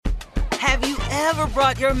Have you ever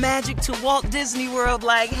brought your magic to Walt Disney World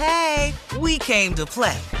like, hey, we came to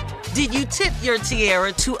play? Did you tip your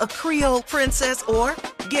tiara to a Creole princess or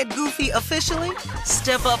get goofy officially?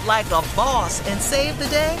 Step up like a boss and save the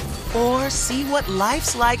day? Or see what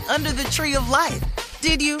life's like under the tree of life?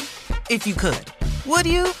 Did you? If you could. Would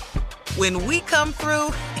you? When we come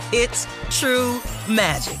through, it's true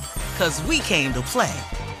magic. 'Cause we came to play.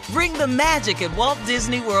 Bring the magic at Walt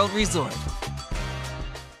Disney World Resort.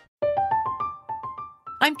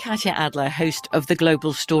 I'm Katya Adler, host of The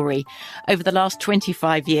Global Story. Over the last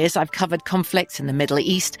 25 years, I've covered conflicts in the Middle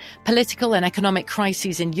East, political and economic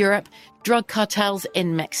crises in Europe, drug cartels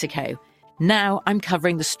in Mexico. Now I'm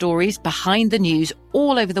covering the stories behind the news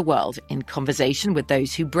all over the world in conversation with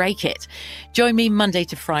those who break it. Join me Monday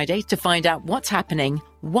to Friday to find out what's happening,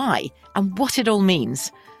 why, and what it all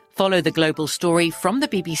means. Follow The Global Story from the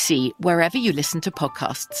BBC wherever you listen to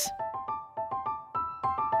podcasts.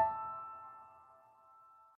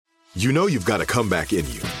 You know you've got a comeback in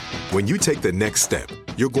you. When you take the next step,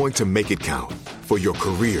 you're going to make it count. For your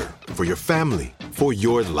career, for your family, for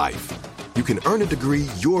your life. You can earn a degree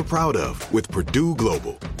you're proud of with Purdue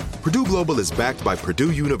Global. Purdue Global is backed by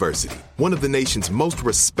Purdue University, one of the nation's most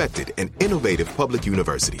respected and innovative public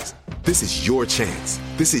universities. This is your chance.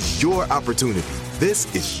 This is your opportunity. This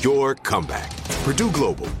is your comeback. Purdue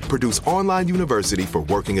Global, Purdue's online university for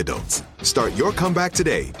working adults. Start your comeback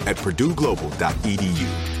today at purdueglobal.edu.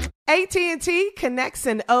 AT&T connects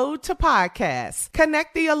an ode to podcasts.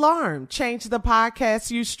 Connect the alarm. Change the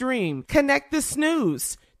podcast you stream. Connect the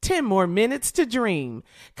snooze. 10 more minutes to dream.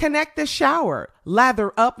 Connect the shower.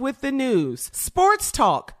 Lather up with the news. Sports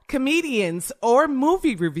talk, comedians, or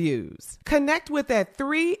movie reviews. Connect with that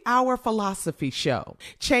 3-hour philosophy show.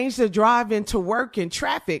 Change the drive into work in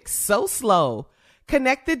traffic so slow.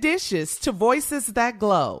 Connect the dishes to voices that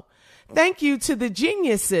glow. Thank you to the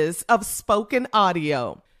geniuses of spoken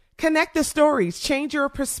audio. Connect the stories, change your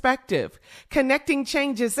perspective. Connecting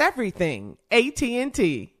changes everything.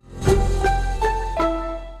 AT&T.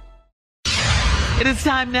 It is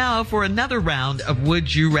time now for another round of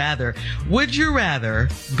Would You Rather. Would you rather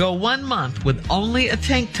go 1 month with only a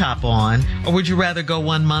tank top on, or would you rather go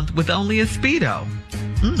 1 month with only a Speedo?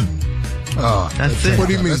 That's it. What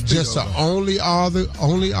do you mean? Just the only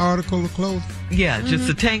article of clothing? Yeah, just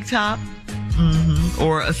a tank top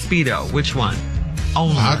or a Speedo. Which one?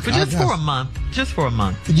 Only. But just for a month. Just for a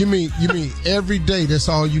month. You mean every day that's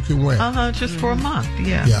all you can wear? Just for a month,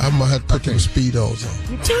 yeah. Yeah, I'm going to have to put them Speedos on.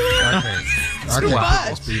 I can't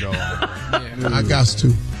put Speedo on. I got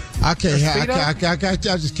to. I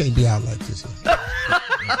just can't be out like this.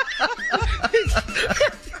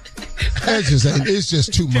 It's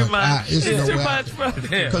just too much. It's too much.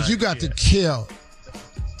 Because you got to care.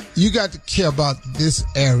 You got to care about this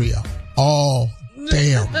area all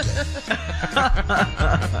damn day.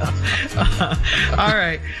 All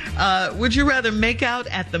right. Would you rather make out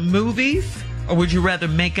at the movies, or would you rather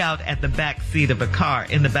make out at the back seat of a car,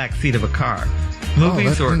 in the back seat of a car?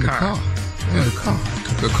 Movies or a car? In the car.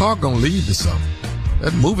 The car gonna lead to something.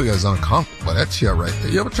 That movie is uncomfortable. That chair right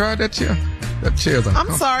there. You ever tried that chair? That chair's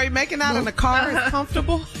uncomfortable. I'm sorry, making out in the car is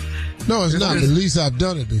comfortable? No, it's not. At least I've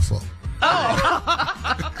done it before.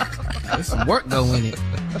 There's some work though in it.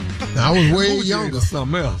 I was way younger.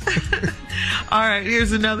 Something else. All right,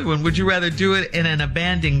 here's another one. Would you rather do it in an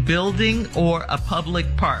abandoned building or a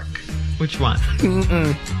public park? Which one?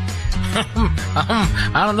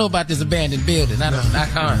 I don't know about this abandoned building. I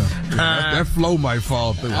can't. That flow might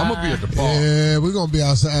fall through. I'm gonna be at the park. Yeah, we're gonna be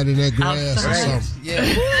outside in that grass or something.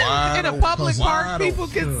 Yeah. In a public park, people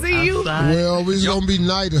can see you. Well, it's gonna be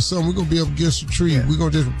night or something. We're gonna be up against a tree. We're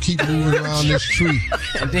gonna just keep moving around this tree.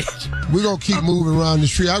 We're gonna keep moving around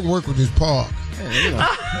this tree. I can work with this park.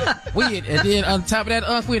 And then on top of that,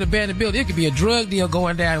 we in an abandoned building. It could be a drug deal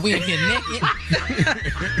going down. We ain't getting naked.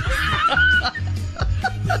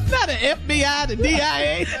 Not an FBI, the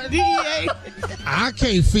DEA. I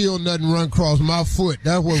can't feel nothing run across my foot.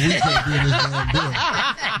 That's what we can't do in this damn building.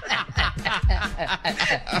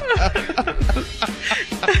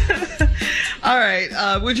 All right.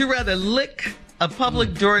 Would you rather lick a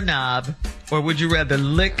public doorknob, or would you rather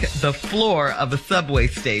lick the floor of a subway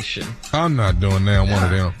station? I'm not doing that. One of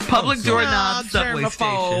them. Public doorknob, subway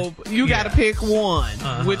station. You got to pick one.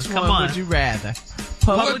 Which one would you rather?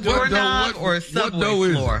 Public doorknob or a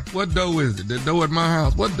subway floor? What door is it? The door at my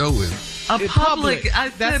house. What door is it? A public.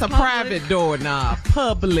 That's a private doorknob.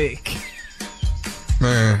 Public.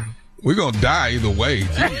 Man, we're going to die either way.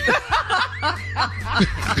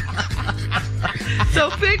 So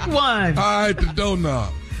pick one. All right, the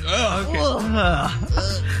doorknob. Okay.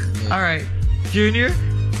 All right. Junior?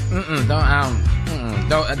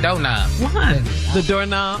 A doorknob. What? The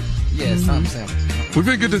doorknob? Yeah, something simple. We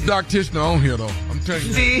finna get this dietitian on here, though. I'm telling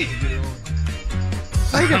you. See?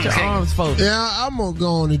 Why you got your arms folded? Yeah, I'm going to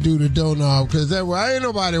go on and do the doorknob because that way ain't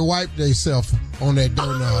nobody wipe themselves on that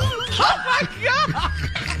doorknob. Oh, my God.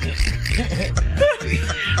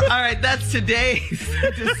 All right, that's today's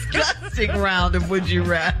disgusting round of Would You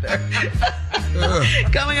Rather.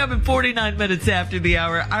 Coming up in 49 minutes after the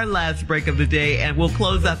hour, our last break of the day, and we'll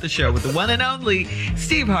close out the show with the one and only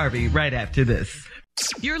Steve Harvey right after this.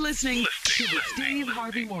 You're listening to the Steve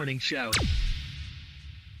Harvey Morning Show.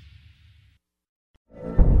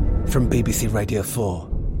 From BBC Radio 4,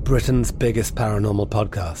 Britain's biggest paranormal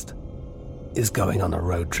podcast is going on a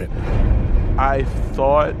road trip. I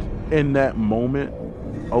thought in that moment,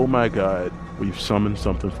 oh my God, we've summoned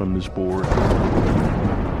something from this board.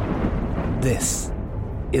 This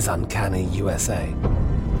is Uncanny USA.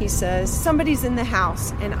 He says, somebody's in the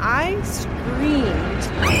house, and I screamed.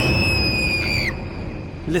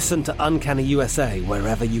 Listen to Uncanny USA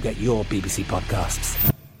wherever you get your BBC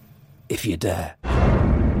podcasts, if you dare.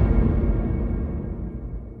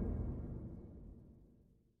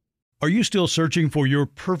 Are you still searching for your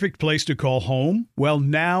perfect place to call home? Well,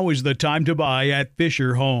 now is the time to buy at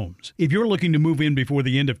Fisher Homes. If you're looking to move in before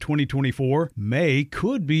the end of 2024, May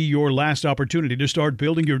could be your last opportunity to start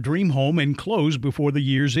building your dream home and close before the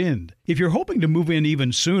year's end. If you're hoping to move in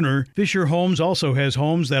even sooner, Fisher Homes also has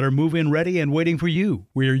homes that are move-in ready and waiting for you,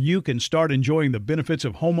 where you can start enjoying the benefits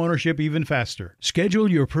of homeownership even faster. Schedule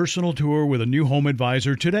your personal tour with a new home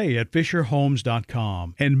advisor today at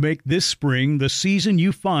FisherHomes.com and make this spring the season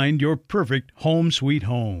you find your perfect home sweet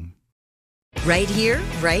home. Right here,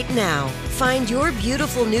 right now. Find your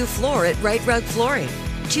beautiful new floor at Right Rug Flooring.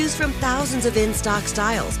 Choose from thousands of in-stock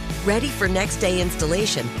styles, ready for next day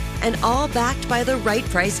installation, and all backed by the right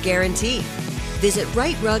price guarantee. Visit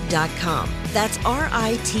rightrug.com. That's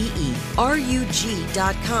RITERUG.com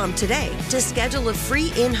today to schedule a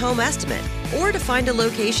free in-home estimate or to find a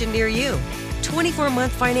location near you.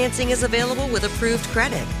 24-month financing is available with approved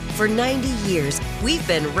credit. For 90 years, we've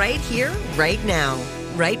been right here, right now.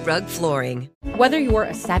 Right Rug Flooring. Whether you're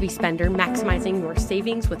a savvy spender maximizing your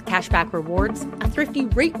savings with cashback rewards, a thrifty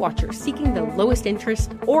rate watcher seeking the lowest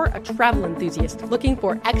interest, or a travel enthusiast looking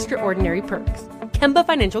for extraordinary perks, Kemba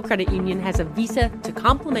Financial Credit Union has a visa to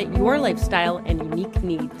complement your lifestyle and unique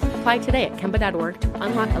needs. Apply today at Kemba.org to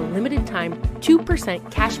unlock a limited time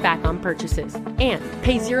 2% cash back on purchases and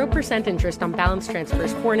pay 0% interest on balance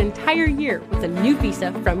transfers for an entire year with a new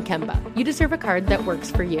visa from Kemba. You deserve a card that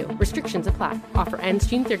works for you. Restrictions apply. Offer ends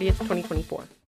June 30th, 2024.